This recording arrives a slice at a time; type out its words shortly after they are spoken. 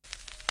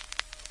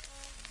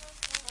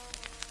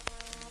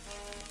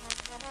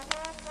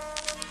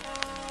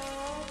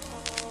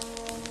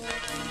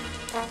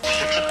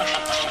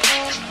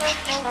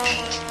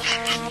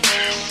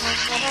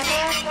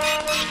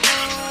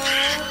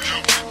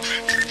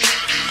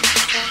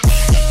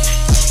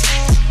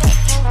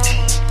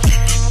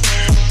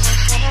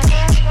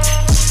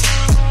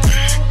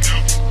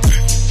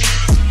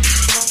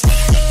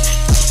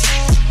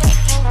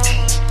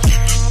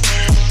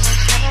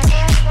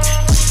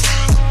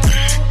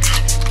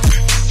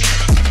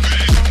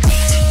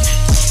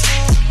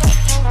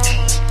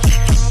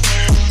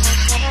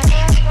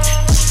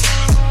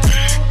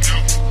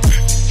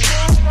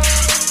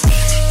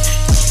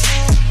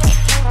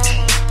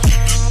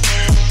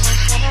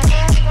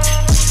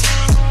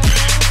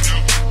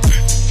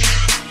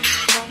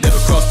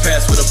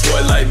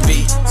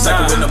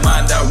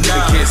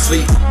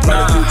sleep.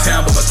 Running through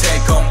town, but my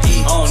tank on E.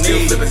 Still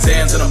flipping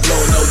Zans and I'm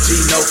blowing no G,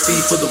 no fee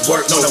for the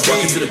work. No, I'm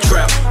walking to the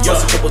trap.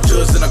 Bust a couple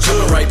jewels, then I'm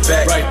coming right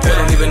back. But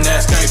don't even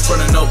ask, I ain't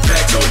frontin' no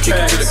packs.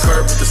 Kicking to the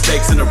curb with the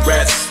snakes and the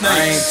rats.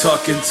 I ain't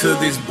talking to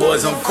these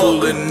boys, I'm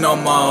coolin'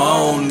 on my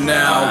own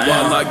now.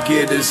 All I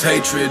get is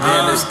hatred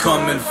and it's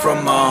coming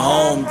from my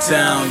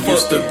hometown.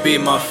 Used to be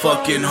my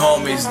fucking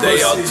homies,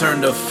 they all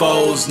turned to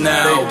foes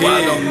now.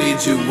 I don't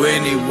need you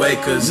anyway,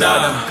 cause I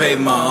done paid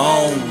my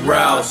own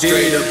route.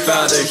 Straight up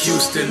out of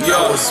Houston,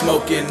 I was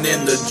smoking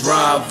in the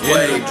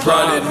driveway.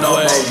 Plotted all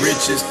my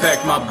riches,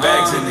 packed my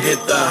bags and hit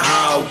the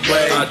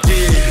highway. I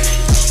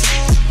did.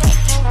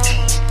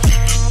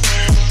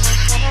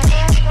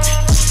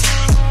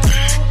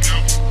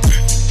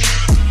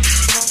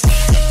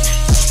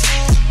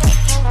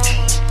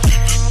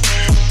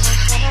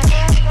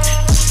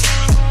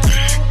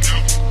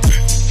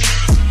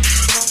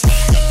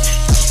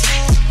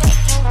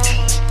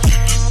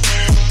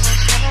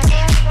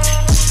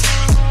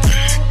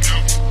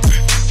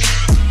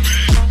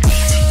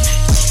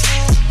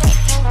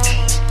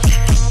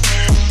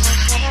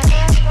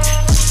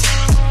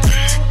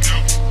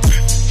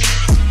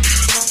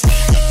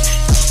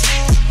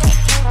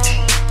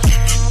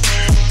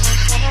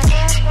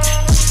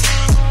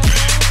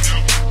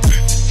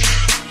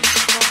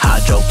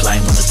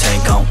 Hydroplane on the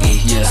tank on E.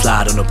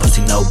 Slide on the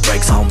pussy, no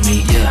brakes on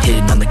me.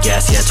 Hitting on the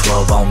gas, yeah,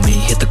 12 on me.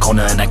 Hit the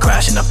corner and I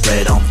crash and I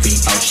fled on feet.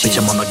 Bitch,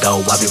 I'm on the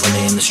go, I be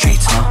running in the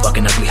streets.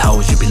 Fucking ugly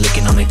hoes, you be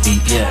licking on their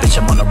feet. Bitch,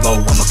 I'm on the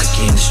road, I'ma cook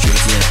you in the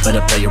streets.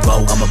 Better play your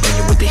role, I'ma burn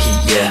you with the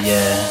heat.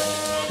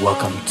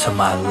 Welcome to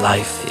my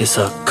life, it's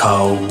a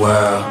cold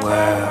world.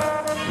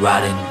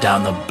 Riding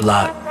down the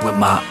block with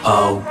my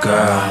old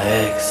girl.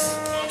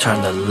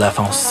 Turn the left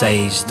on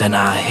Sage, then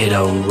I hit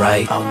a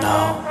right. Oh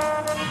no.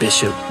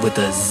 Bishop with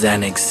the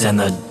Xanax and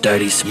the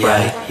dirty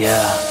spray.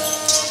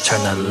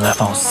 Turn the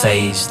left on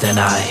Sage, then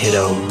I hit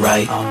a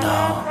right. Oh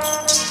no.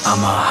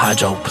 I'm a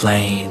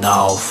hydroplane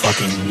all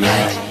fucking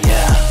night.